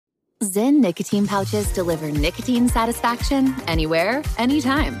Zyn nicotine pouches deliver nicotine satisfaction anywhere,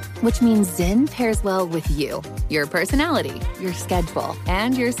 anytime, which means Zyn pairs well with you, your personality, your schedule,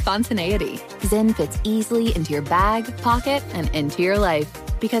 and your spontaneity. Zyn fits easily into your bag, pocket, and into your life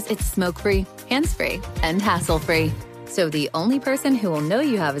because it's smoke-free, hands-free, and hassle-free. So the only person who will know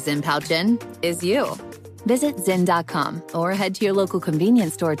you have a Zyn pouch in is you. Visit Zyn.com or head to your local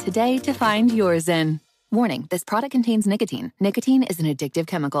convenience store today to find your Zyn. Warning, this product contains nicotine. Nicotine is an addictive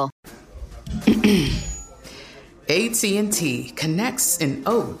chemical. AT&T connects an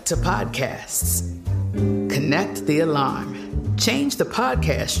ode to podcasts. Connect the alarm. Change the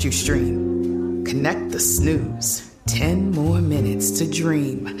podcast you stream. Connect the snooze. 10 more minutes to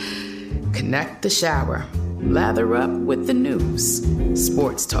dream. Connect the shower. Lather up with the news.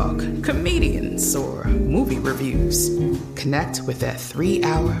 Sports talk, comedians, or movie reviews. Connect with that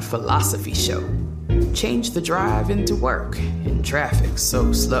 3-hour philosophy show. Change the drive into work in traffic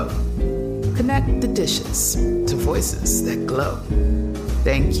so slow. Connect the dishes to voices that glow.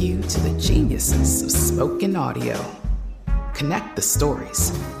 Thank you to the geniuses of spoken audio. Connect the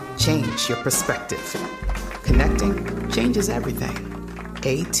stories. Change your perspective. Connecting changes everything.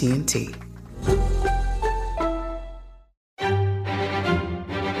 AT&T.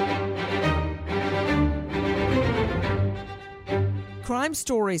 Crime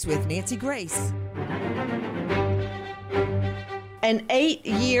Stories with Nancy Grace. An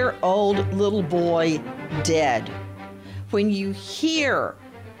 8-year-old little boy dead. When you hear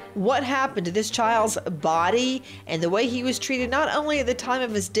what happened to this child's body and the way he was treated, not only at the time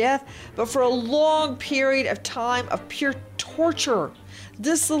of his death, but for a long period of time of pure torture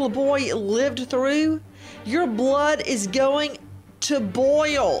this little boy lived through, your blood is going to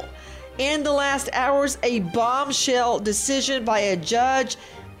boil. In the last hours, a bombshell decision by a judge,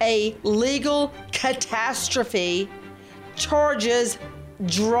 a legal catastrophe, charges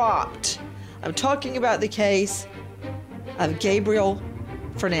dropped. I'm talking about the case of Gabriel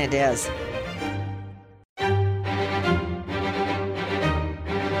Fernandez.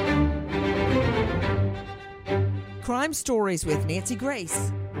 Crime Stories with Nancy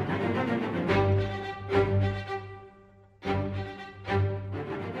Grace.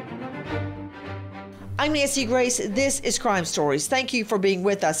 I'm Nancy Grace. This is Crime Stories. Thank you for being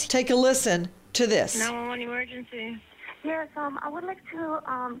with us. Take a listen to this. 911 emergency. Yes, I would like to,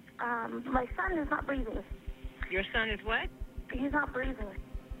 my son is not breathing. Your son is what? He's not breathing.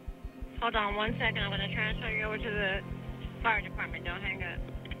 Hold on 1 second. I'm going to transfer you over to the fire department. Don't hang up.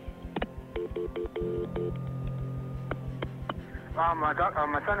 My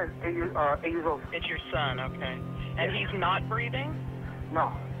son is 8 years old. It's your son, okay. And he's not breathing?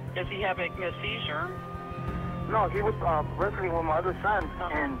 No. Does he have a seizure? No, he was wrestling with my other son,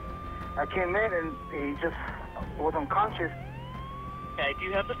 and I came in, and he just was unconscious. Okay, do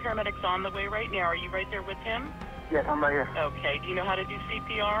you have the paramedics on the way right now? Are you right there with him? Yes, I'm right here. Okay, do you know how to do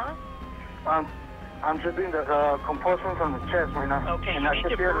CPR? I'm just doing the compulsion from the chest right now. Okay, and you need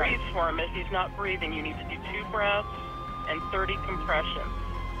to breathe for him. If he's not breathing, you need to do 2 breaths and 30 compressions.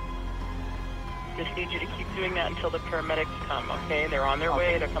 Just need you to keep doing that until the paramedics come, okay? They're on their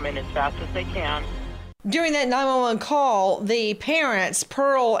way. They're coming as fast as they can. During that 911 call, the parents,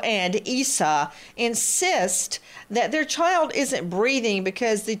 Pearl and Issa, insist that their child isn't breathing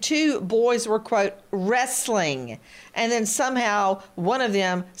because the 2 boys were, quote, wrestling. And then somehow one of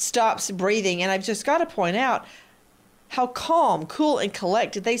them stops breathing. And I've just got to point out how calm, cool, and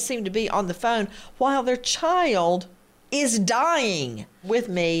collected they seem to be on the phone while their child is dying. With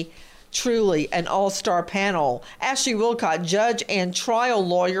me, truly an all-star panel. Ashley Wilcott, judge and trial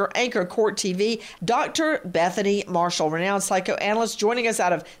lawyer, Anchor Court TV. Dr. Bethany Marshall, renowned psychoanalyst, joining us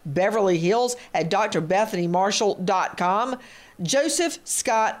out of Beverly Hills at drbethanymarshall.com. Joseph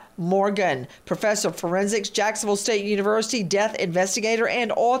Scott Morgan, professor of forensics, Jacksonville State University, death investigator,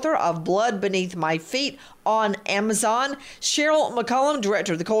 and author of Blood Beneath My Feet on Amazon. Cheryl McCollum,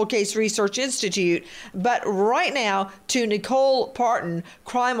 director of the Cold Case Research Institute. But right now to Nicole Parton,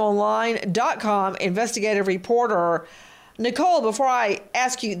 crimeonline.com investigative reporter. Nicole, before I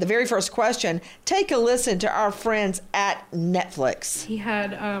ask you the very first question, take a listen to our friends at Netflix. He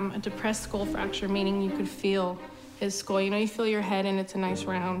had a depressed skull fracture, meaning you could feel his skull. You know, you feel your head and it's a nice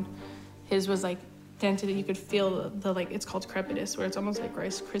round. His was like dented. You could feel the like, it's called crepitus, where it's almost like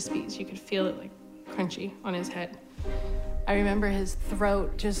Rice Krispies. You could feel it like crunchy on his head. I remember his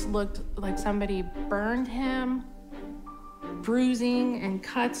throat just looked like somebody burned him. Bruising and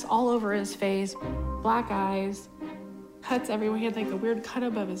cuts all over his face, black eyes, cuts everywhere. He had like a weird cut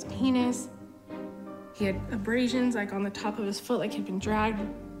above his penis. He had abrasions like on the top of his foot, like he'd been dragged.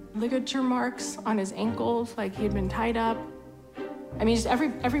 Ligature marks on his ankles, like he had been tied up. I mean, just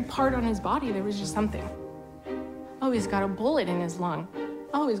every part on his body, there was just something. Oh, he's got a bullet in his lung.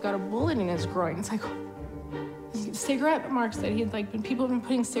 Oh, he's got a bullet in his groin. It's like cigarette marks that people have been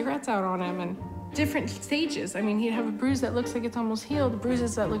putting cigarettes out on him, and different stages. I mean, he'd have a bruise that looks like it's almost healed,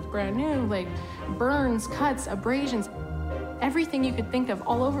 bruises that look brand new, like burns, cuts, abrasions, everything you could think of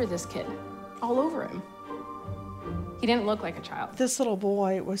all over this kid, all over him. He didn't look like a child. This little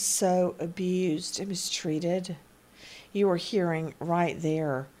boy was so abused and mistreated. You were hearing right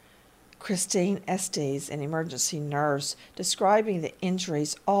there Christine Estes, an emergency nurse, describing the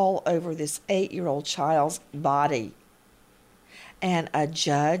injuries all over this 8-year-old child's body. And a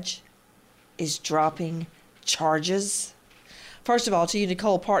judge is dropping charges. First of all, to you,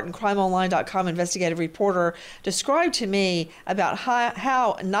 Nicole Parton, crimeonline.com investigative reporter, describe to me about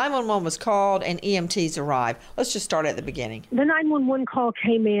how 911 was called and EMTs arrived. Let's just start at the beginning. The 911 call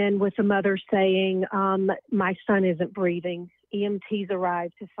came in with a mother saying, my son isn't breathing. EMTs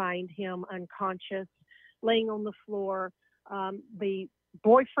arrived to find him unconscious, laying on the floor. The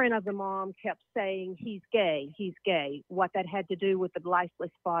boyfriend of the mom kept saying, he's gay, he's gay. What that had to do with the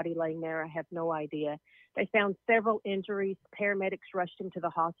lifeless body laying there, I have no idea. They found several injuries. Paramedics rushed him to the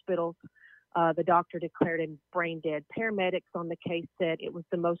hospital. The doctor declared him brain dead. Paramedics on the case said it was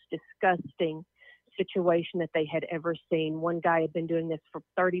the most disgusting situation that they had ever seen. One guy had been doing this for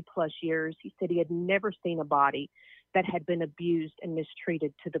 30 plus years. He said he had never seen a body that had been abused and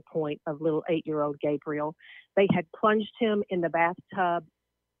mistreated to the point of little 8-year-old Gabriel. They had plunged him in the bathtub,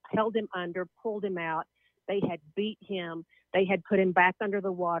 held him under, pulled him out. They had beat him. They had put him back under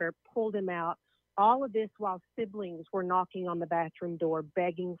the water, pulled him out. All of this while siblings were knocking on the bathroom door,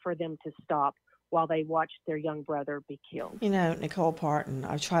 begging for them to stop while they watched their young brother be killed. You know, Nicole Parton,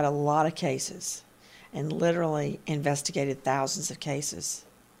 I've tried a lot of cases and literally investigated thousands of cases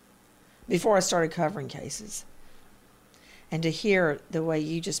before I started covering cases. And to hear the way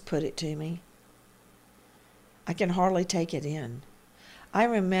you just put it to me, I can hardly take it in. I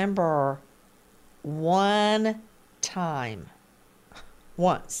remember one time,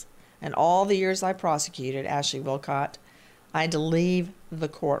 once, in all the years I prosecuted Ashley Wilcott, I had to leave the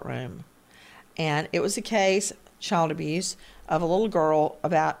courtroom. And it was a case, child abuse, of a little girl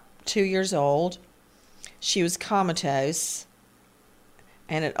about 2 years old. She was comatose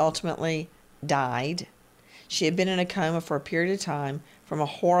and it ultimately died. She had been in a coma for a period of time from a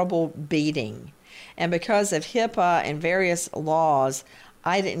horrible beating. And because of HIPAA and various laws,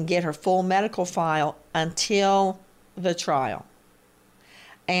 I didn't get her full medical file until the trial.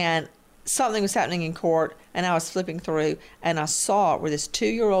 And something was happening in court, and I was flipping through, and I saw where this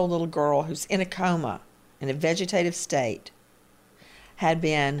 2-year-old little girl who's in a coma, in a vegetative state, had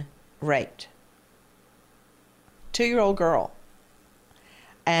been raped. 2-year-old girl.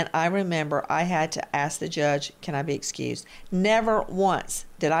 And I remember I had to ask the judge, can I be excused? Never once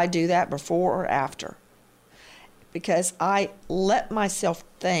did I do that before or after, because I let myself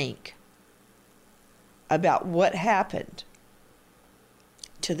think about what happened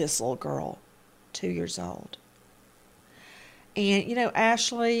to this little girl, 2 years old. And, you know,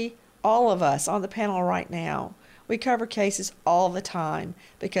 Ashley, all of us on the panel right now, we cover cases all the time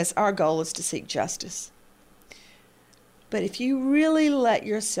because our goal is to seek justice. But if you really let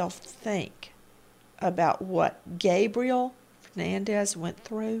yourself think about what Gabriel Fernandez went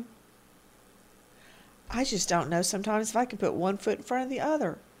through, I just don't know sometimes if I can put one foot in front of the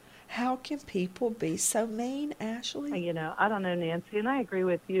other. How can people be so mean, Ashley? You know, I don't know, Nancy, and I agree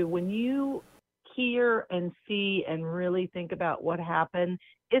with you. When you hear and see and really think about what happened,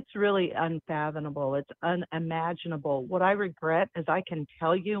 it's really unfathomable. It's unimaginable. What I regret is I can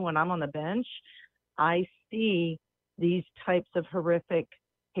tell you when I'm on the bench, I see these types of horrific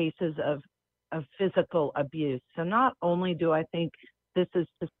cases of physical abuse. So not only do I think this is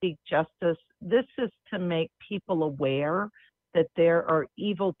to seek justice, this is to make people aware that there are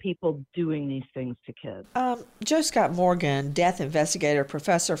evil people doing these things to kids. Joe Scott Morgan, death investigator,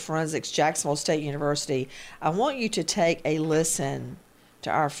 professor of forensics, Jacksonville State University. I want you to take a listen to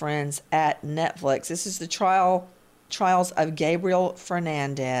our friends at Netflix. This is the trials of Gabriel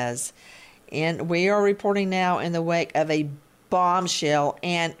Fernandez. And we are reporting now in the wake of a bombshell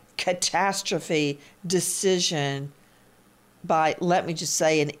and catastrophe decision by, let me just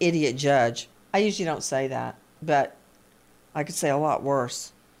say, an idiot judge. I usually don't say that, but I could say a lot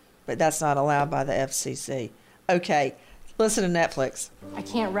worse. But that's not allowed by the FCC. Okay, listen to Netflix. I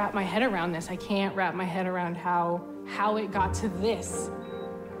can't wrap my head around this. I can't wrap my head around how it got to this.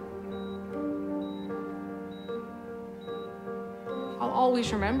 I'll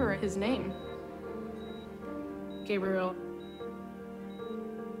always remember his name. Gabriel.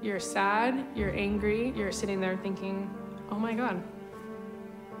 You're sad, you're angry, you're sitting there thinking, oh my God,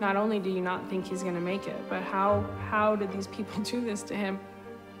 Not only do you not think he's gonna make it, but how did these people do this to him?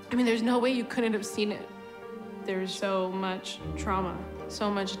 I mean, there's no way you couldn't have seen it. There's so much trauma, so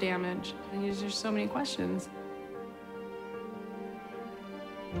much damage, and there's just so many questions.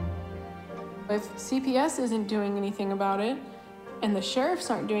 If CPS isn't doing anything about it, and the sheriffs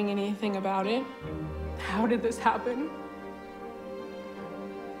aren't doing anything about it, how did this happen?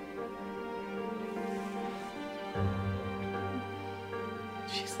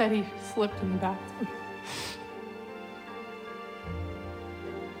 She said he slipped in the bathtub.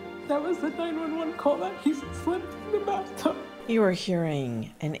 That was the 911 call, that he slipped in the bathtub. You are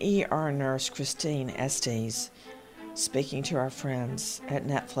hearing an ER nurse, Christine Estes, speaking to our friends at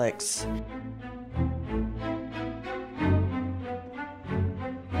Netflix.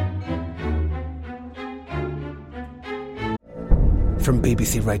 From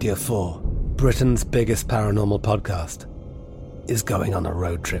BBC Radio 4, Britain's biggest paranormal podcast is going on a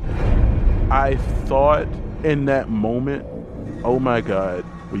road trip. I thought in that moment, oh my God,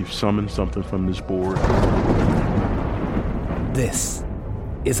 we've summoned something from this board. This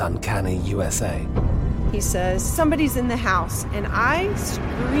is Uncanny USA. He says, somebody's in the house, and I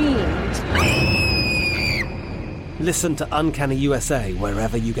screamed. Listen to Uncanny USA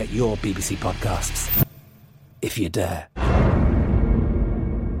wherever you get your BBC podcasts, if you dare.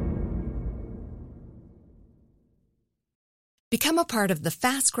 Become a part of the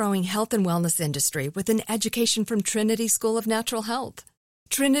fast-growing health and wellness industry with an education from Trinity School of Natural Health.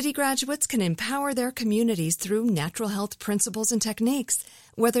 Trinity graduates can empower their communities through natural health principles and techniques,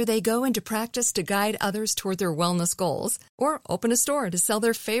 whether they go into practice to guide others toward their wellness goals or open a store to sell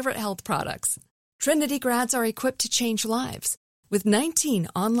their favorite health products. Trinity grads are equipped to change lives. With 19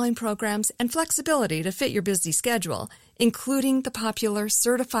 online programs and flexibility to fit your busy schedule, including the popular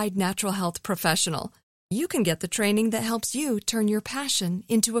Certified Natural Health Professional, you can get the training that helps you turn your passion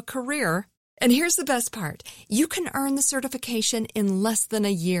into a career. And here's the best part. You can earn the certification in less than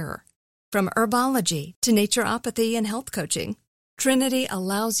a year. From herbology to naturopathy and health coaching, Trinity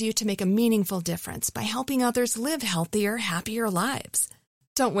allows you to make a meaningful difference by helping others live healthier, happier lives.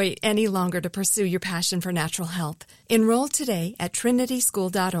 Don't wait any longer to pursue your passion for natural health. Enroll today at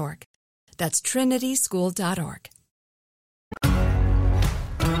trinityschool.org. That's trinityschool.org.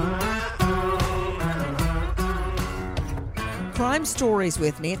 Crime Stories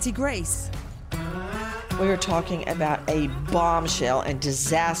with Nancy Grace. We are talking about a bombshell and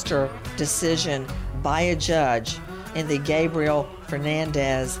disaster decision by a judge in the Gabriel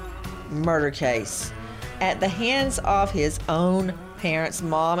Fernandez murder case. At the hands of his own parents,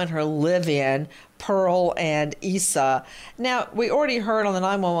 mom and her live-in, Pearl and Issa. Now, we already heard on the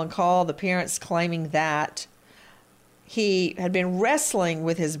 911 call the parents claiming that he had been wrestling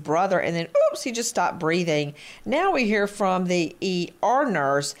with his brother and then, oops, he just stopped breathing. Now we hear from the ER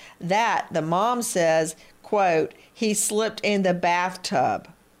nurse that the mom says, quote, he slipped in the bathtub.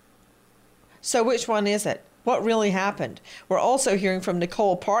 So which one is it? What really happened? We're also hearing from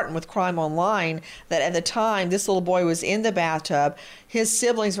Nicole Parton with Crime Online that at the time this little boy was in the bathtub, his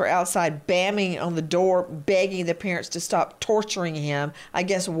siblings were outside banging on the door, begging the parents to stop torturing him, I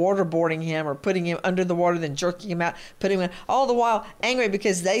guess waterboarding him or putting him under the water, then jerking him out, putting him in, all the while angry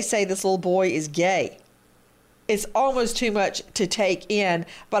because they say this little boy is gay. It's almost too much to take in,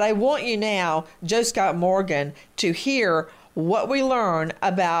 but I want you now, Joe Scott Morgan, to hear what we learn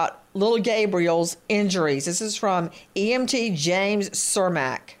about little Gabriel's injuries. This is from EMT James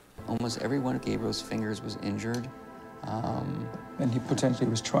Cermak. Almost every one of Gabriel's fingers was injured. And he potentially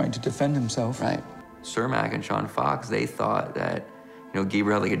was trying to defend himself. Right. Cermak and Sean Fox, they thought that,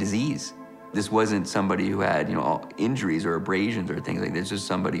 Gabriel had like a disease. This wasn't somebody who had, injuries or abrasions or things like this. This was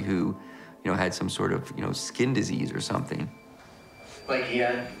somebody who, had some sort of, skin disease or something. Like he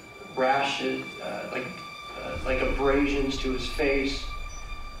had rashes, like abrasions to his face,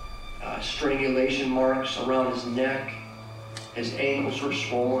 strangulation marks around his neck. His ankles were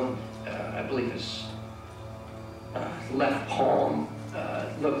swollen. I believe his left palm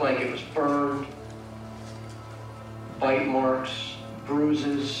looked like it was burned. Bite marks,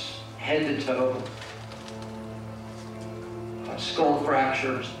 bruises, head to toe. Skull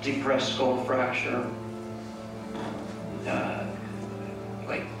fractures, depressed skull fracture.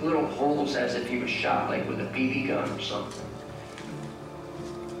 Like little holes as if he was shot like with a BB gun or something.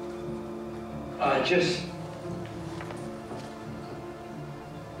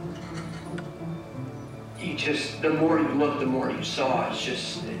 The more you looked, the more you saw.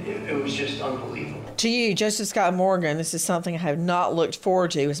 It was just unbelievable. To you, Joseph Scott Morgan, this is something I have not looked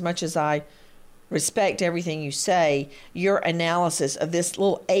forward to as much as I respect everything you say, your analysis of this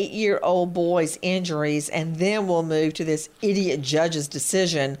little 8-year-old boy's injuries, and then we'll move to this idiot judge's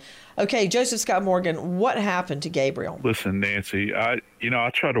decision. Okay, Joseph Scott Morgan, what happened to Gabriel? Listen, Nancy, I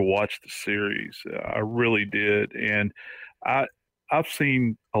tried to watch the series. I really did. And I've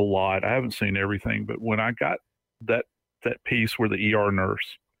seen a lot. I haven't seen everything, but when I got that piece where the ER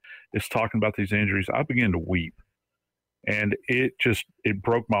nurse is talking about these injuries, I began to weep. And it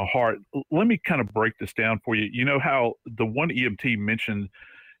broke my heart. Let me kind of break this down for you. You know how the one EMT mentioned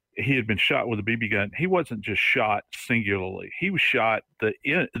he had been shot with a BB gun? He wasn't just shot singularly. He was shot.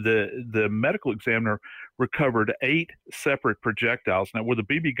 The medical examiner recovered 8 separate projectiles. Now, with a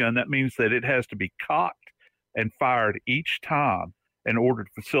BB gun, that means that it has to be cocked and fired each time in order to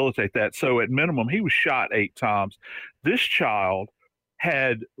facilitate that. So at minimum, he was shot 8 times. This child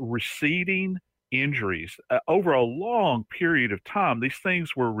had receding injuries over a long period of time. These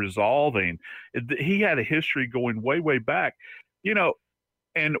things were resolving. He had a history going way, way back, you know.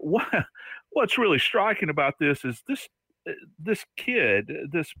 And what's really striking about this is this kid,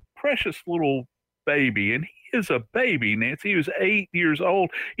 this precious little baby, and he is a baby, Nancy. He was 8 years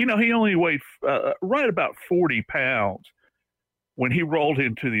old. You know, he only weighed right about 40 pounds when he rolled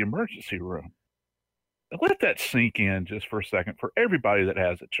into the emergency room. Let that sink in just for a second for everybody that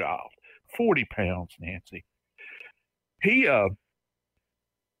has a child. 40 pounds, Nancy.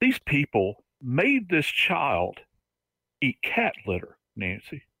 These people made this child eat cat litter,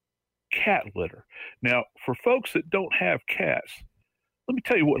 Nancy. Cat litter. Now, for folks that don't have cats, let me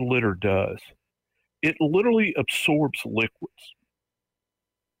tell you what litter does. It literally absorbs liquids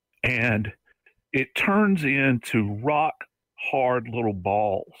and it turns into rock hard little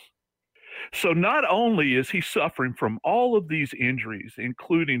balls. So not only is he suffering from all of these injuries,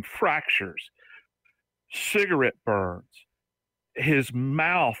 including fractures, cigarette burns, his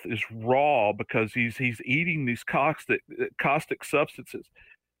mouth is raw because he's eating these caustic substances.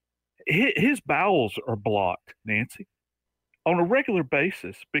 His bowels are blocked, Nancy, on a regular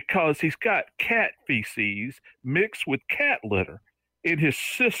basis because he's got cat feces mixed with cat litter in his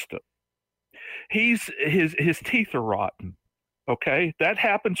system. His teeth are rotten. Okay, that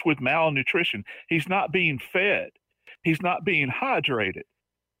happens with malnutrition. He's not being fed. He's not being hydrated.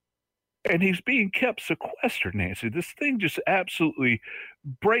 And he's being kept sequestered, Nancy. This thing just absolutely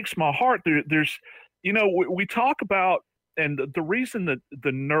breaks my heart. There's, you know, we talk about, and the reason that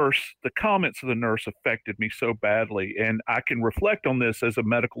the comments of the nurse affected me so badly, and I can reflect on this as a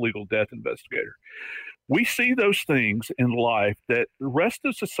medical legal death investigator. We see those things in life that the rest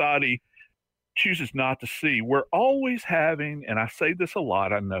of society chooses not to see. We're always having, and I say this a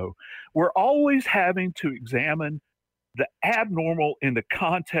lot, I know, we're always having to examine the abnormal in the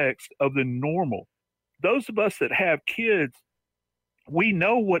context of the normal. Those of us that have kids, we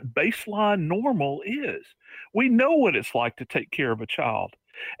know what baseline normal is. We know what it's like to take care of a child.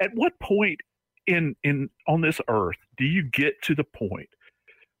 At what point on this earth do you get to the point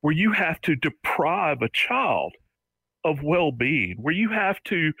where you have to deprive a child of well-being, where you have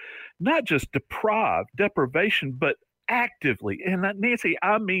to not just deprivation, but actively, and Nancy,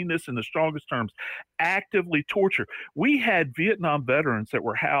 I mean this in the strongest terms, actively torture. We had Vietnam veterans that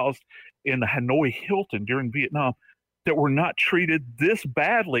were housed in the Hanoi Hilton during Vietnam that were not treated this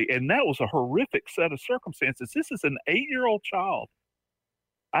badly, and that was a horrific set of circumstances. This is an 8-year-old child.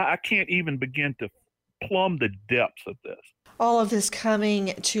 I can't even begin to plumb the depths of this. All of this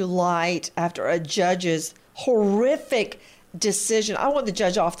coming to light after a judge's horrific decision. I want the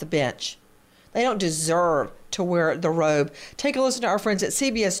judge off the bench. They don't deserve to wear the robe. Take a listen to our friends at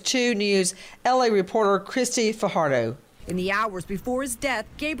CBS 2 News, LA reporter Christy Fajardo. In the hours before his death,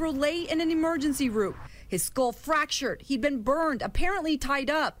 Gabriel lay in an emergency room. His skull fractured. He'd been burned, apparently tied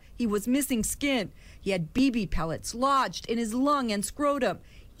up. He was missing skin. He had BB pellets lodged in his lung and scrotum.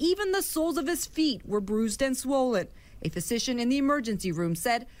 Even the soles of his feet were bruised and swollen. A physician in the emergency room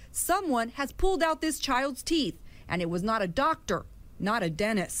said someone has pulled out this child's teeth, and it was not a doctor, not a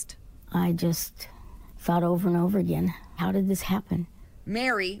dentist. I just thought over and over again, how did this happen?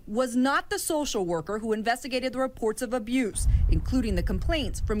 Mary was not the social worker who investigated the reports of abuse, including the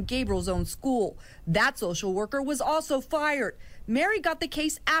complaints from Gabriel's own school. That social worker was also fired. Mary got the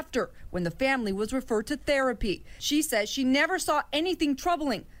case after, when the family was referred to therapy. She says she never saw anything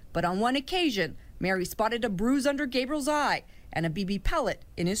troubling, but on one occasion, Mary spotted a bruise under Gabriel's eye and a BB pellet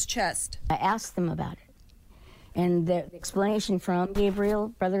in his chest. I asked them about it, And the explanation from Gabriel,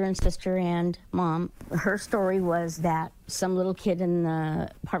 brother and sister and mom, her story was that some little kid in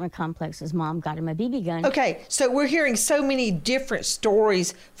the apartment complex's mom got him a BB gun. Okay, so we're hearing so many different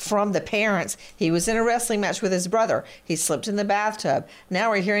stories from the parents. He was in a wrestling match with his brother. He slipped in the bathtub. Now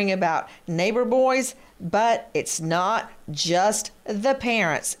we're hearing about neighbor boys, but it's not just the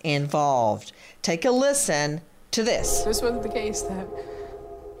parents involved. Take a listen to this. This was the case that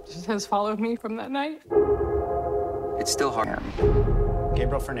just has followed me from that night. It's still hard.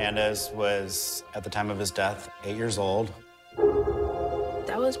 Gabriel Fernandez was, at the time of his death, 8 years old.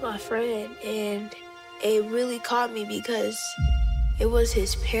 That was my friend, and it really caught me because it was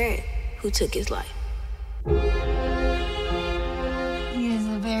his parent who took his life. He was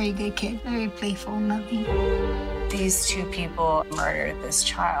a very good kid, very playful, loving. These two people murdered this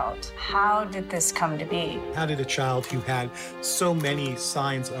child. How did this come to be? How did a child who had so many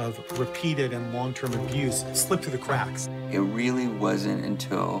signs of repeated and long-term abuse slip through the cracks? It really wasn't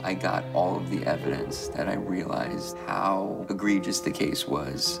until I got all of the evidence that I realized how egregious the case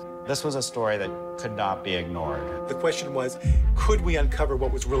was. This was a story that could not be ignored. The question was, could we uncover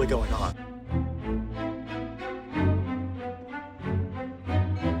what was really going on?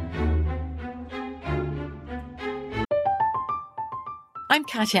 I'm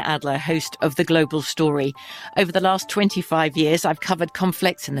Katya Adler, host of The Global Story. Over the last 25 years, I've covered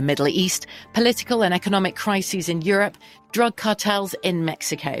conflicts in the Middle East, political and economic crises in Europe, drug cartels in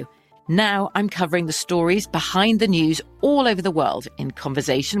Mexico. Now I'm covering the stories behind the news all over the world in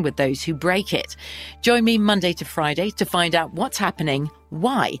conversation with those who break it. Join me Monday to Friday to find out what's happening,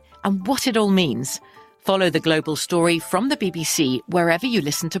 why, and what it all means. Follow The Global Story from the BBC wherever you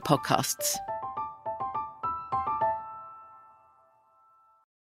listen to podcasts.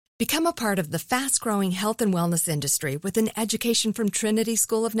 Become a part of the fast-growing health and wellness industry with an education from Trinity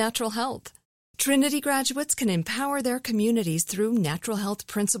School of Natural Health. Trinity graduates can empower their communities through natural health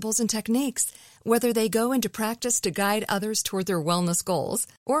principles and techniques, whether they go into practice to guide others toward their wellness goals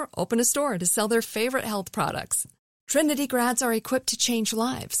or open a store to sell their favorite health products. Trinity grads are equipped to change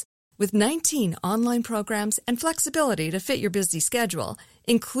lives with 19 online programs and flexibility to fit your busy schedule,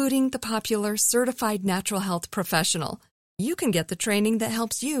 including the popular Certified Natural Health Professional. You can get the training that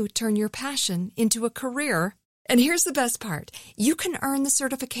helps you turn your passion into a career. And here's the best part. You can earn the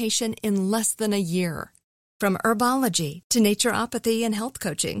certification in less than a year. From herbology to naturopathy and health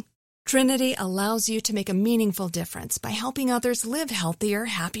coaching, Trinity allows you to make a meaningful difference by helping others live healthier,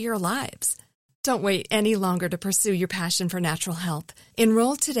 happier lives. Don't wait any longer to pursue your passion for natural health.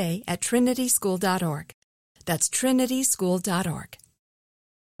 Enroll today at trinityschool.org. That's trinityschool.org.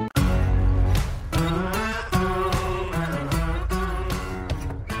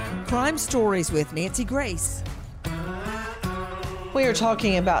 Crime Stories with Nancy Grace. We are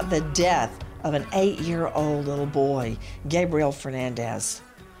talking about the death of an 8-year-old little boy, Gabriel Fernandez,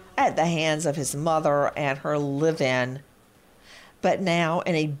 at the hands of his mother and her live-in. But now,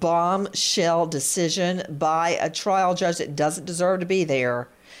 in a bombshell decision by a trial judge that doesn't deserve to be there,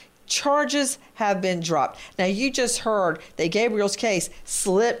 charges have been dropped. Now, you just heard that Gabriel's case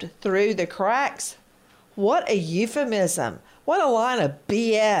slipped through the cracks. What a euphemism. What a line of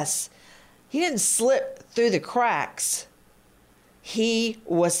BS. He didn't slip through the cracks. He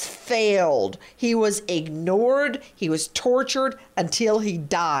was failed. He was ignored. He was tortured until he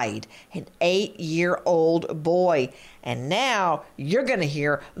died. An 8-year-old boy. And now you're going to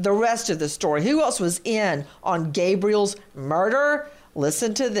hear the rest of the story. Who else was in on Gabriel's murder?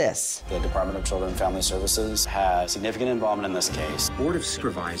 Listen to this. The Department of Children and Family Services has significant involvement in this case. Board of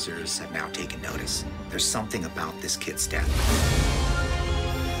Supervisors have now taken notice. There's something about this kid's death.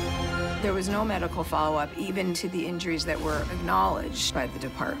 There was no medical follow-up, even to the injuries that were acknowledged by the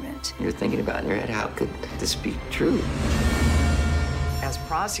department. You're thinking about in your head, how could this be true? As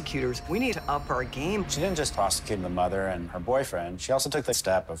prosecutors, we need to up our game. She didn't just prosecute the mother and her boyfriend. She also took the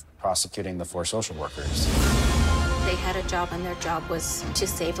step of prosecuting the 4 social workers. They had a job, and their job was to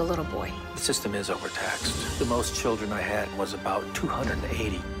save a little boy. The system is overtaxed. The most children I had was about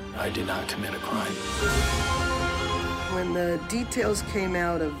 280. I did not commit a crime. When the details came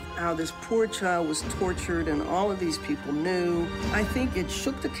out of how this poor child was tortured and all of these people knew, I think it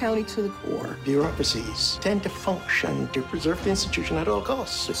shook the county to the core. Bureaucracies tend to function to preserve the institution at all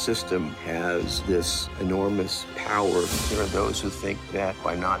costs. The system has this enormous power. There are those who think that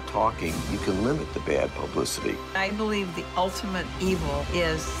by not talking, you can limit the bad publicity. I believe the ultimate evil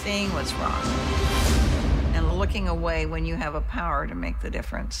is seeing what's wrong and looking away when you have a power to make the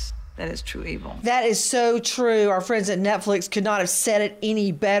difference. That is true evil. That is so true. Our friends at Netflix could not have said it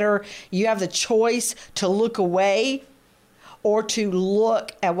any better. You have the choice to look away or to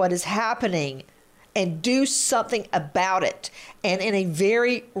look at what is happening and do something about it. And in a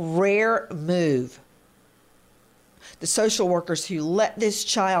very rare move, the social workers who let this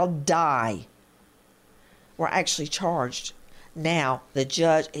child die were actually charged. Now, the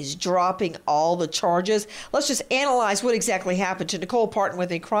judge is dropping all the charges. Let's just analyze what exactly happened to Nicole Parton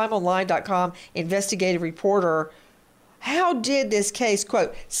with a crimeonline.com investigative reporter. How did this case,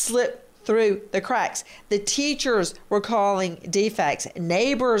 quote, slip through the cracks? The teachers were calling DFACS.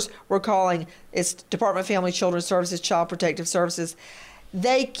 Neighbors were calling its Department of Family Children Services, Child Protective Services.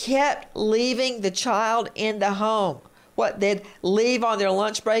 They kept leaving the child in the home. What, they'd leave on their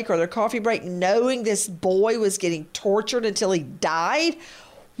lunch break or their coffee break knowing this boy was getting tortured until he died?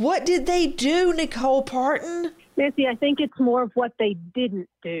 What did they do, Nicole Parton? Nancy, I think it's more of what they didn't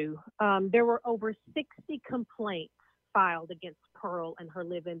do. There were over 60 complaints filed against Pearl and her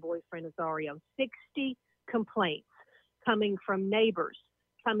live-in boyfriend, Azario. 60 complaints coming from neighbors,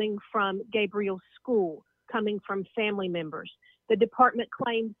 coming from Gabriel's school, coming from family members. The department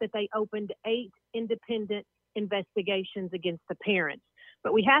claims that they opened 8 independent investigations against the parents.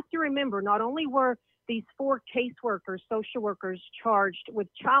 But we have to remember, not only were these 4 caseworkers, social workers, charged with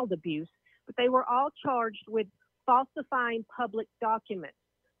child abuse, but they were all charged with falsifying public documents.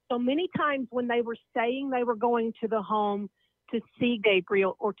 So many times when they were saying they were going to the home to see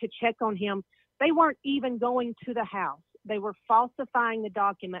Gabriel or to check on him, they weren't even going to the house. They were falsifying the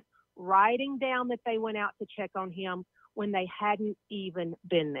document, writing down that they went out to check on him when they hadn't even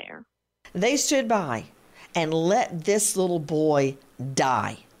been there. They stood by and let this little boy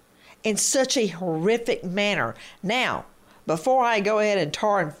die in such a horrific manner. Now, before I go ahead and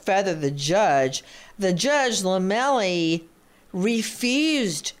tar and feather the judge Lamelli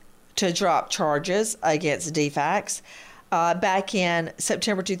refused to drop charges against DFACS back in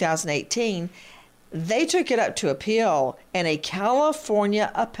September 2018. They took it up to appeal, and a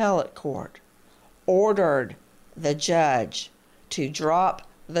California appellate court ordered the judge to drop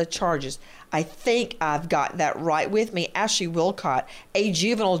the charges. I think I've got that right with me. Ashley Wilcott, a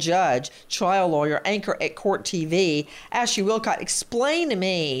juvenile judge, trial lawyer, anchor at Court TV. Ashley Wilcott, explain to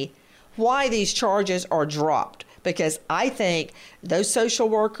me why these charges are dropped. Because I think those social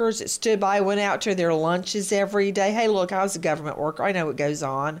workers that stood by, went out to their lunches every day. Hey, look, I was a government worker. I know what goes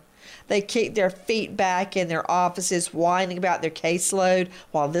on. They kicked their feet back in their offices, whining about their caseload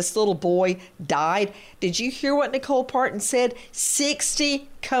while this little boy died. Did you hear what Nicole Parton said? 60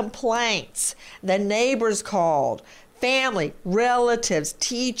 complaints. The neighbors called. Family, relatives,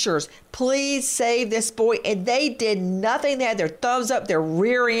 teachers, please save this boy. And they did nothing. They had their thumbs up their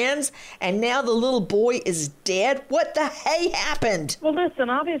rear ends. And now the little boy is dead. What the hey happened? Well, listen,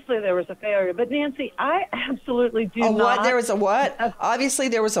 obviously there was a failure. But, Nancy, I absolutely do not. What? There was a what? Obviously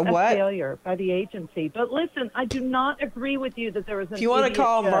there was a what? Failure by the agency. But, listen, I do not agree with you that there was an If you want to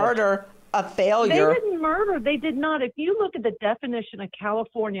call murder a failure. They didn't murder. They did not. If you look at the definition of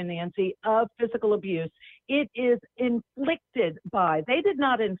California, Nancy, of physical abuse, it is inflicted by. They did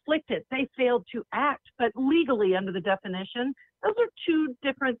not inflict it. They failed to act. But legally, under the definition, those are 2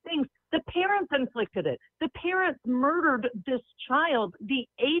 different things. The parents inflicted it. The parents murdered this child. The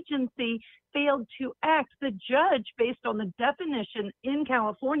agency failed to act. The judge, based on the definition in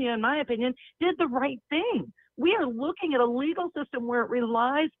California, in my opinion, did the right thing. We are looking at a legal system where it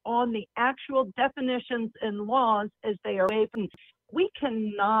relies on the actual definitions and laws as they are away from. We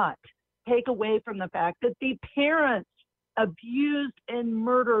cannot take away from the fact that the parents abused and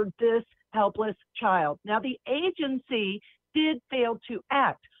murdered this helpless child. Now, the agency did fail to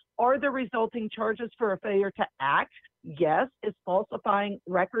act. Are there resulting charges for a failure to act? Yes. Is falsifying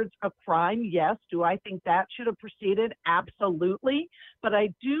records a crime? Yes. Do I think that should have proceeded? Absolutely. But I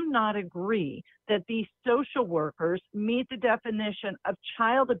do not agree that these social workers meet the definition of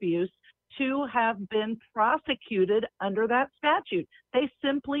child abuse to have been prosecuted under that statute. They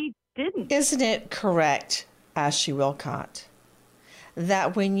simply didn't. Isn't it correct, Ashley Wilcott,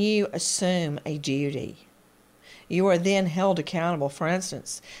 that when you assume a duty, you are then held accountable? For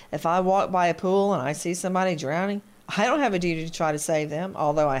instance, if I walk by a pool and I see somebody drowning, I don't have a duty to try to save them,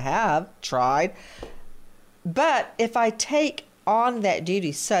 although I have tried. But if I take on that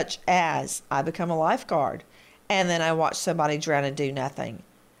duty, such as I become a lifeguard and then I watch somebody drown and do nothing,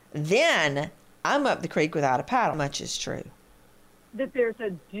 then I'm up the creek without a paddle. Much is true. That there's a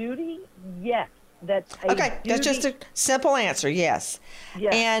duty? Yes. That's just a simple answer, yes.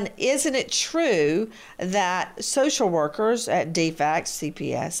 And isn't it true that social workers at DFACS,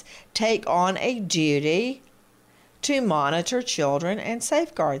 CPS, take on a duty to monitor children and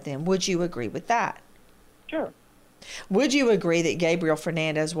safeguard them? Would you agree with that? Sure. Would you agree that Gabriel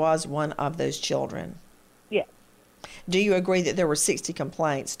Fernandez was one of those children? Yes. Do you agree that there were 60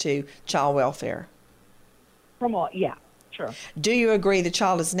 complaints to child welfare? From all, yeah, sure. Do you agree the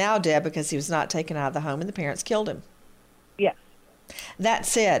child is now dead because he was not taken out of the home and the parents killed him? Yes. That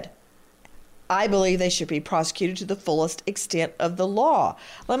said, I believe they should be prosecuted to the fullest extent of the law.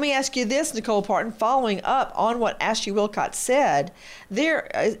 Let me ask you this, Nicole Parton, following up on what Ashley Wilcott said, there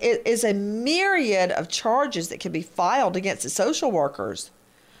is a myriad of charges that can be filed against the social workers.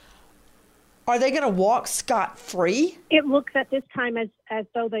 Are they going to walk scot-free? It looks at this time as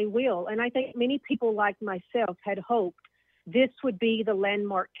though they will. And I think many people like myself had hoped this would be the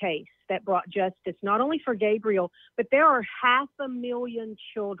landmark case that brought justice, not only for Gabriel, but there are 500,000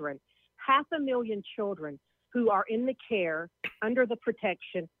 children who are in the care under the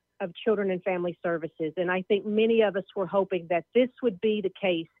protection of Children and Family Services. And I think many of us were hoping that this would be the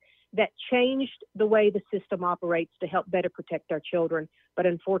case that changed the way the system operates to help better protect our children. But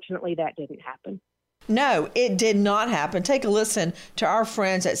unfortunately, that didn't happen. No, it did not happen. Take a listen to our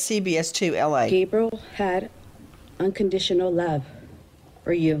friends at CBS 2 LA. Gabriel had unconditional love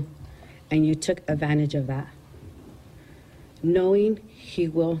for you, and you took advantage of that, knowing he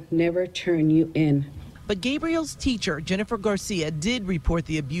will never turn you in. But Gabriel's teacher, Jennifer Garcia, did report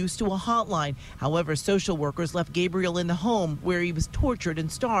the abuse to a hotline. However, social workers left Gabriel in the home where he was tortured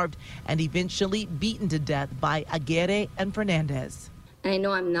and starved and eventually beaten to death by Aguirre and Fernandez. And I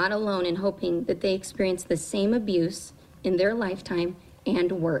know I'm not alone in hoping that they experience the same abuse in their lifetime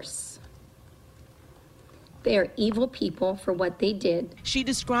and worse. They are evil people for what they did. She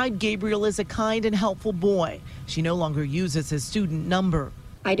described Gabriel as a kind and helpful boy. She no longer uses his student number.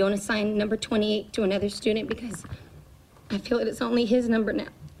 I don't assign number 28 to another student because I feel it is only his number now.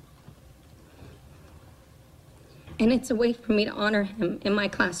 And it's a way for me to honor him in my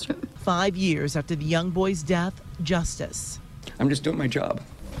classroom. 5 years after the young boy's death, justice. I'm just doing my job.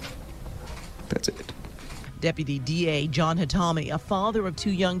 That's it. Deputy DA John Hatami, a father of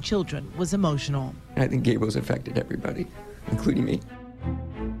 2 young children, was emotional. I think Gabriel's affected everybody, including me.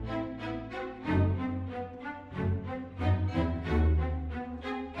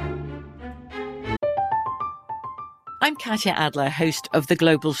 I'm Katya Adler, host of The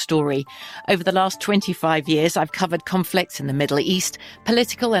Global Story. Over the last 25 years, I've covered conflicts in the Middle East,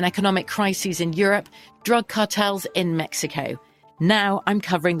 political and economic crises in Europe, drug cartels in Mexico. Now I'm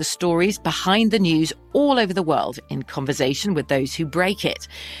covering the stories behind the news all over the world in conversation with those who break it.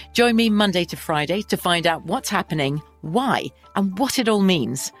 Join me Monday to Friday to find out what's happening, why, and what it all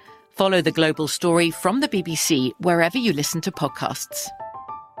means. Follow The Global Story from the BBC wherever you listen to podcasts.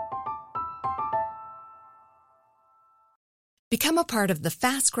 Become a part of the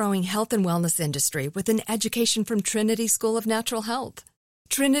fast-growing health and wellness industry with an education from Trinity School of Natural Health.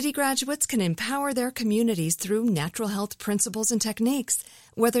 Trinity graduates can empower their communities through natural health principles and techniques,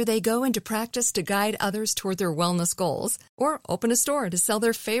 whether they go into practice to guide others toward their wellness goals or open a store to sell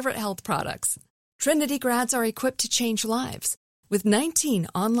their favorite health products. Trinity grads are equipped to change lives with 19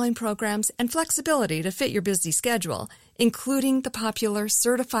 online programs and flexibility to fit your busy schedule, including the popular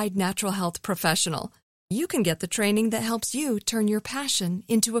Certified Natural Health Professional. You can get the training that helps you turn your passion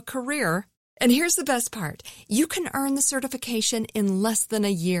into a career. And here's the best part. You can earn the certification in less than a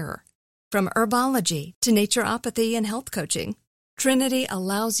year. From herbology to naturopathy and health coaching, Trinity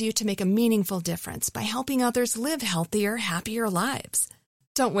allows you to make a meaningful difference by helping others live healthier, happier lives.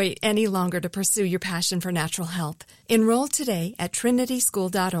 Don't wait any longer to pursue your passion for natural health. Enroll today at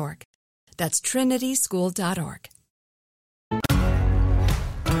trinityschool.org. That's trinityschool.org.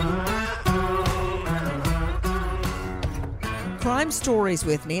 Crime Stories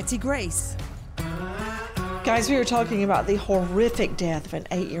with Nancy Grace. Guys, we were talking about the horrific death of an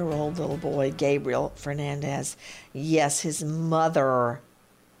 8-year-old little boy, Gabriel Fernandez. Yes, his mother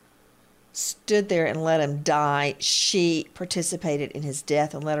stood there and let him die. She participated in his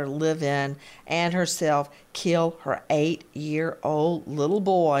death and let her live in and herself kill her 8-year-old little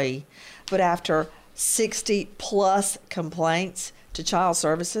boy. But after 60-plus complaints to child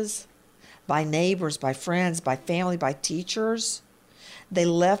services, by neighbors, by friends, by family, by teachers, they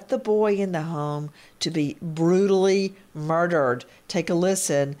left the boy in the home to be brutally murdered. Take a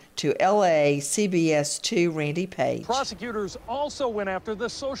listen to LA CBS 2 Randy Page. Prosecutors also went after the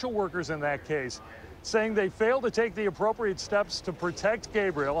social workers in that case, saying they failed to take the appropriate steps to protect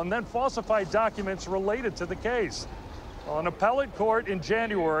Gabriel and then falsified documents related to the case. An appellate court in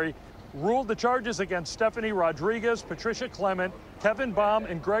January ruled the charges against Stephanie Rodriguez, Patricia Clement, Kevin Baum,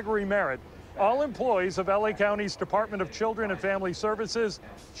 and Gregory Merritt, all employees of LA County's Department of Children and Family Services,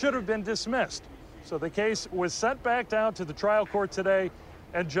 should have been dismissed. So the case was sent back down to the trial court today,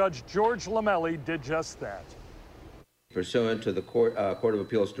 and Judge George Lamelli did just that. Pursuant to the Court of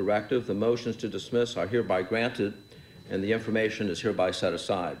Appeals directive, the motions to dismiss are hereby granted, and the information is hereby set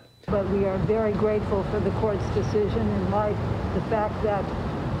aside. But we are very grateful for the court's decision in light of the fact that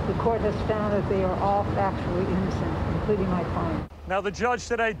the court has found that they are all factually innocent, including my client. Now, the judge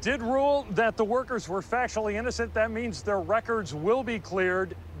today did rule that the workers were factually innocent. That means their records will be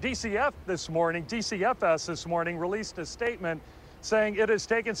cleared. DCFS this morning released a statement saying it has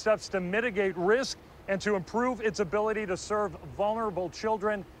taken steps to mitigate risk and to improve its ability to serve vulnerable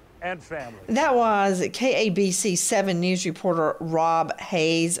children and families. That was KABC 7 News reporter Rob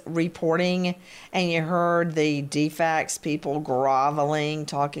Hayes reporting, and you heard the DFACS people groveling,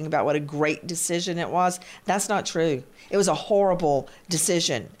 talking about what a great decision it was. That's not true. It was a horrible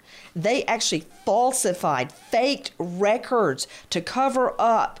decision. They actually falsified, faked records to cover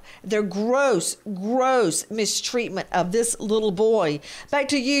up their gross mistreatment of this little boy. Back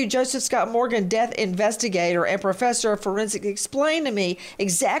to you, Joseph Scott Morgan, death investigator and professor of forensics. Explain to me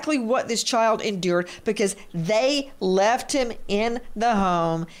exactly what this child endured, because they left him in the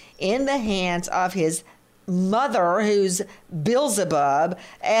home in the hands of his mother, who's Beelzebub,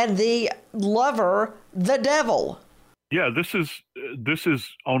 and the lover, the devil. Yeah, this is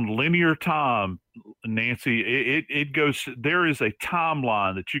on linear time, Nancy. It goes. There is a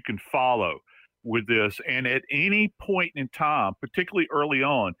timeline that you can follow with this, and at any point in time, particularly early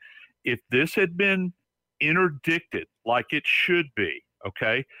on, if this had been interdicted like it should be,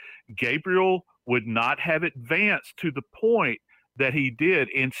 okay, Gabriel would not have advanced to the point that he did.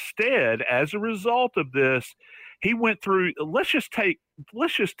 Instead, as a result of this, he went through. Let's just take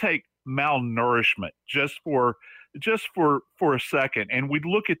malnourishment just for a second, and we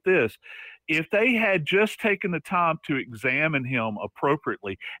look at this. If they had just taken the time to examine him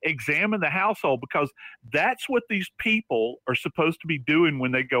appropriately, examine the household, because that's what these people are supposed to be doing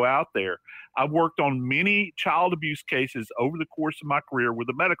when they go out there. I've worked on many child abuse cases over the course of my career with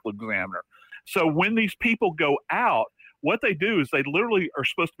a medical examiner. So when these people go out, what they do is they literally are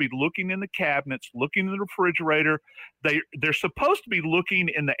supposed to be looking in the cabinets, looking in the refrigerator. They're supposed to be looking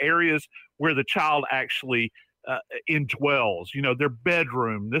in the areas where the child actually indwells, their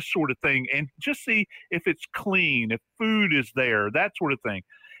bedroom, this sort of thing, and just see if it's clean, if food is there, that sort of thing.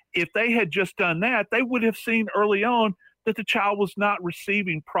 If they had just done that, they would have seen early on that the child was not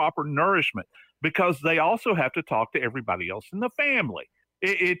receiving proper nourishment, because they also have to talk to everybody else in the family.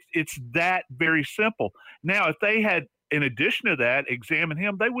 It's that very simple. Now, if they had, in addition to that, examined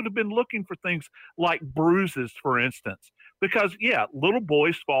him, they would have been looking for things like bruises, for instance, because, yeah, little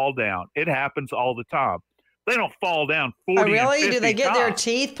boys fall down. It happens all the time. They don't fall down 40 Oh, really? and 50 Do they get their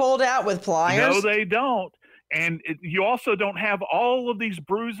teeth pulled out with pliers? No, they don't. And you also don't have all of these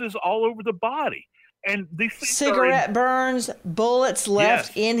bruises all over the body. And these things cigarette burns, bullets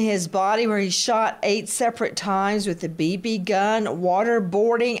left in his body where he shot 8 separate times with the BB gun,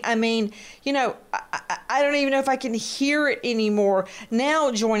 waterboarding. I mean, I don't even know if I can hear it anymore.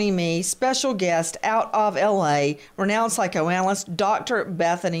 Now joining me, special guest out of LA, renowned psychoanalyst, Dr.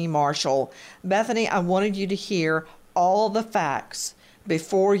 Bethany Marshall. Bethany, I wanted you to hear all the facts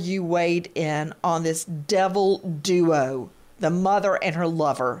before you weighed in on this devil duo, the mother and her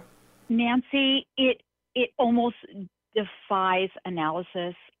lover. Nancy, it almost defies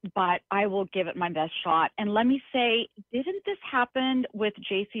analysis, but I will give it my best shot. And let me say, didn't this happen with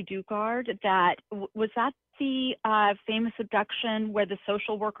J.C. Dugard? Was that the famous abduction where the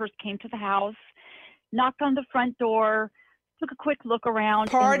social workers came to the house, knocked on the front door, took a quick look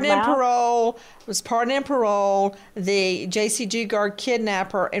around. Pardon and parole. It was pardon and parole. The J.C. Dugard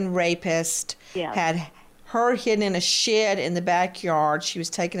kidnapper and rapist had her hidden in a shed in the backyard. She was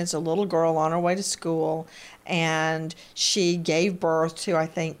taken as a little girl on her way to school, and she gave birth to, I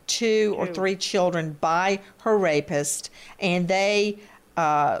think, 2 or 3 children by her rapist. And they,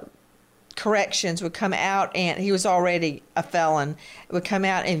 corrections would come out, and he was already a felon, would come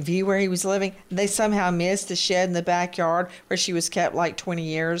out and view where he was living. They somehow missed the shed in the backyard where she was kept like 20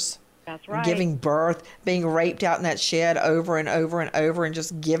 years. That's right. Giving birth, being raped out in that shed over and over and over, and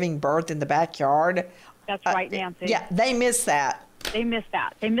just giving birth in the backyard. That's right, Nancy. Yeah, they missed that. They missed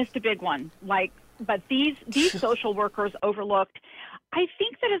that. They missed a big one. But these social workers overlooked. I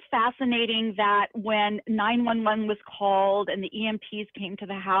think that it's fascinating that when 911 was called and the EMTs came to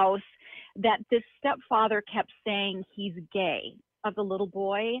the house, that this stepfather kept saying he's gay of the little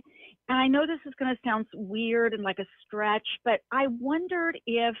boy. And I know this is going to sound weird and like a stretch, but I wondered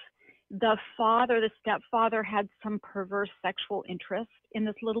if the stepfather had some perverse sexual interest in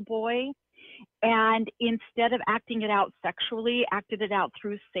this little boy. And instead of acting it out sexually, acted it out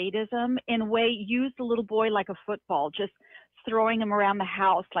through sadism, in a way, used the little boy like a football, just throwing him around the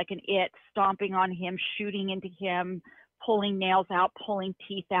house like an it, stomping on him, shooting into him, pulling nails out, pulling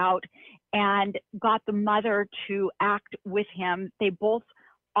teeth out, and got the mother to act with him. They both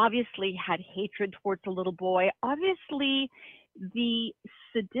obviously had hatred towards the little boy. Obviously, the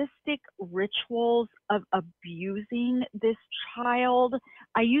sadistic rituals of abusing this child.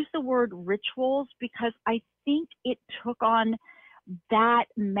 I use the word rituals because I think it took on that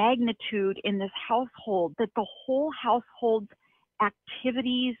magnitude in this household, that the whole household's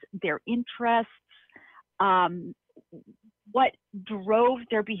activities, their interests, what drove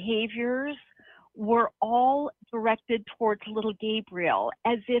their behaviors were all directed towards little Gabriel,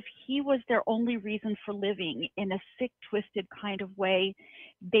 as if he was their only reason for living. In a sick, twisted kind of way,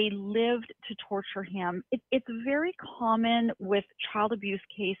 they lived to torture him. It's very common with child abuse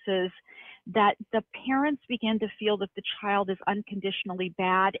cases that the parents begin to feel that the child is unconditionally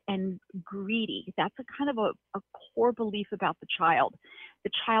bad and greedy. That's a kind of a core belief about the child. The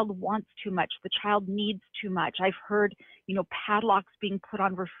child wants too much. The child needs too much. I've heard, padlocks being put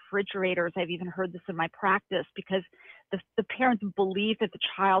on refrigerators. I've even heard this in my practice because the parents believe that the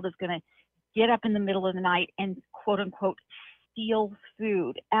child is going to get up in the middle of the night and quote unquote steal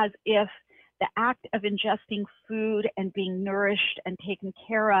food, as if the act of ingesting food and being nourished and taken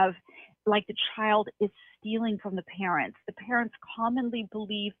care of, like the child is stealing from the parents. The parents commonly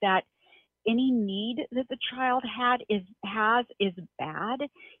believe that any need that the child is bad.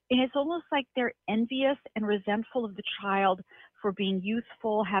 And it's almost like they're envious and resentful of the child for being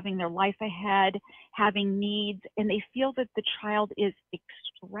youthful, having their life ahead, having needs, and they feel that the child is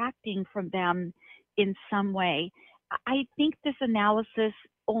extracting from them in some way. I think this analysis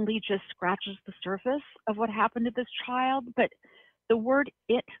only just scratches the surface of what happened to this child, but the word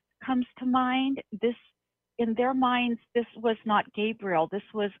 "it" comes to mind. This, in their minds, this was not Gabriel. This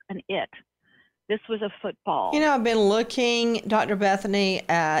was an "it." This was a football. I've been looking, Dr. Bethany,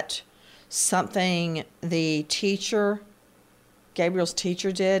 at something the teacher, Gabriel's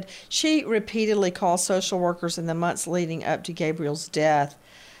teacher, did. She repeatedly called social workers in the months leading up to Gabriel's death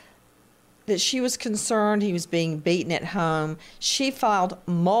that she was concerned he was being beaten at home. She filed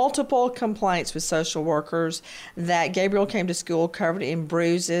multiple complaints with social workers that Gabriel came to school covered in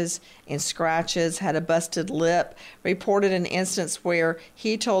bruises and scratches, had a busted lip, reported an instance where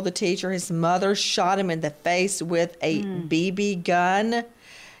he told the teacher his mother shot him in the face with a BB gun.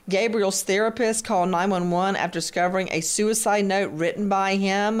 Gabriel's therapist called 911 after discovering a suicide note written by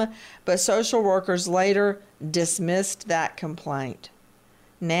him, but social workers later dismissed that complaint.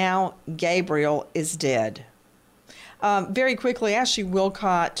 Now Gabriel is dead. Very quickly, Ashley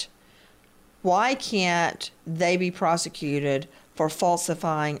Wilcott, why can't they be prosecuted for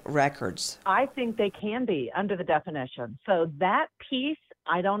falsifying records? I think they can be under the definition. So that piece,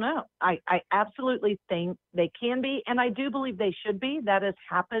 I don't know. I absolutely think they can be, and I do believe they should be. That has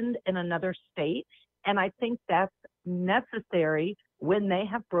happened in another state, and I think that's necessary when they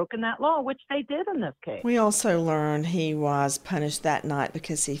have broken that law, which they did in this case. We also learned he was punished that night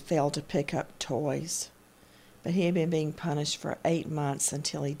because he failed to pick up toys. But he had been being punished for 8 months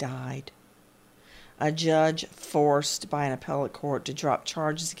until he died. A judge forced by an appellate court to drop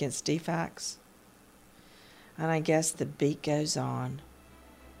charges against DFACS. And I guess the beat goes on.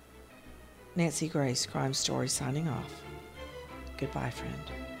 Nancy Grace, Crime Story, signing off. Goodbye, friend.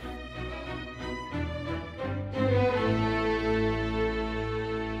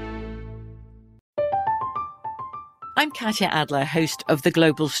 I'm Katya Adler, host of The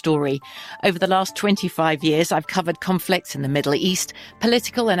Global Story. Over the last 25 years, I've covered conflicts in the Middle East,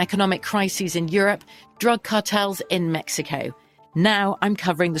 political and economic crises in Europe, drug cartels in Mexico. Now I'm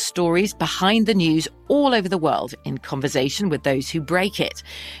covering the stories behind the news all over the world in conversation with those who break it.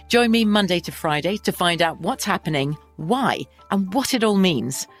 Join me Monday to Friday to find out what's happening, why, and what it all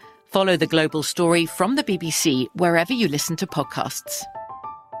means. Follow The Global Story from the BBC wherever you listen to podcasts.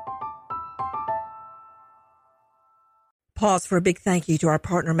 Pause for a big thank you to our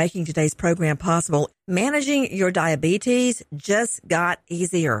partner making today's program possible. Managing your diabetes just got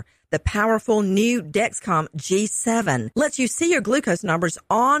easier. The powerful new Dexcom G7 lets you see your glucose numbers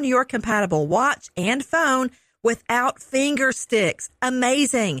on your compatible watch and phone without finger sticks.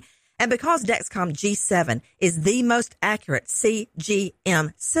 Amazing. And because Dexcom G7 is the most accurate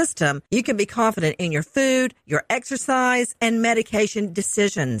CGM system, you can be confident in your food, your exercise, and medication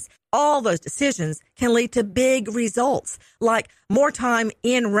decisions. All those decisions can lead to big results, like more time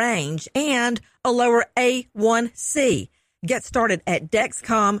in range and a lower A1C. Get started at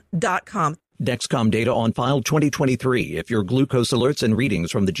Dexcom.com. Dexcom data on file 2023. If your glucose alerts and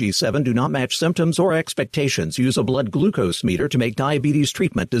readings from the G7 do not match symptoms or expectations, use a blood glucose meter to make diabetes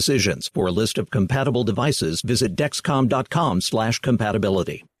treatment decisions. For a list of compatible devices, visit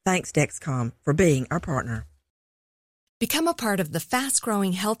Dexcom.com/compatibility. Thanks, Dexcom, for being our partner. Become a part of the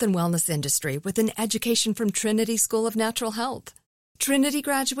fast-growing health and wellness industry with an education from Trinity School of Natural Health. Trinity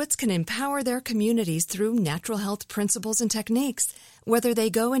graduates can empower their communities through natural health principles and techniques, whether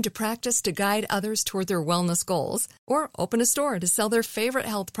they go into practice to guide others toward their wellness goals or open a store to sell their favorite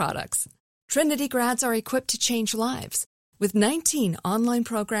health products. Trinity grads are equipped to change lives. With 19 online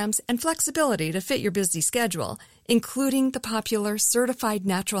programs and flexibility to fit your busy schedule, including the popular Certified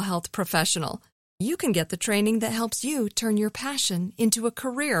Natural Health Professional, you can get the training that helps you turn your passion into a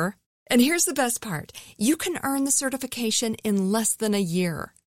career. And here's the best part. You can earn the certification in less than a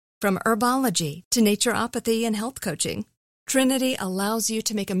year. From herbology to naturopathy and health coaching, Trinity allows you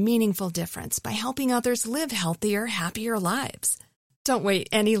to make a meaningful difference by helping others live healthier, happier lives. Don't wait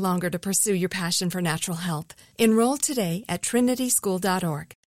any longer to pursue your passion for natural health. Enroll today at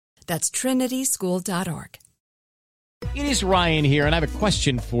trinityschool.org. That's trinityschool.org. It is Ryan here, and I have a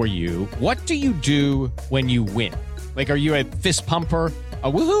question for you. What do you do when you win? Like, are you a fist pumper, a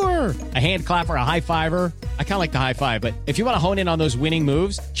woo-hooer, a hand clapper, a high-fiver? I kind of like the high-five, but if you want to hone in on those winning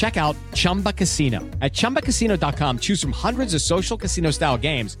moves, check out Chumba Casino. At ChumbaCasino.com, choose from hundreds of social casino-style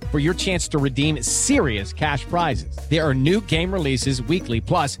games for your chance to redeem serious cash prizes. There are new game releases weekly,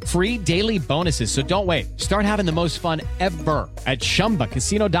 plus free daily bonuses, so don't wait. Start having the most fun ever at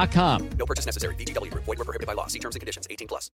ChumbaCasino.com. No purchase necessary. VGW Group. Void where prohibited by law. See terms and conditions. 18+.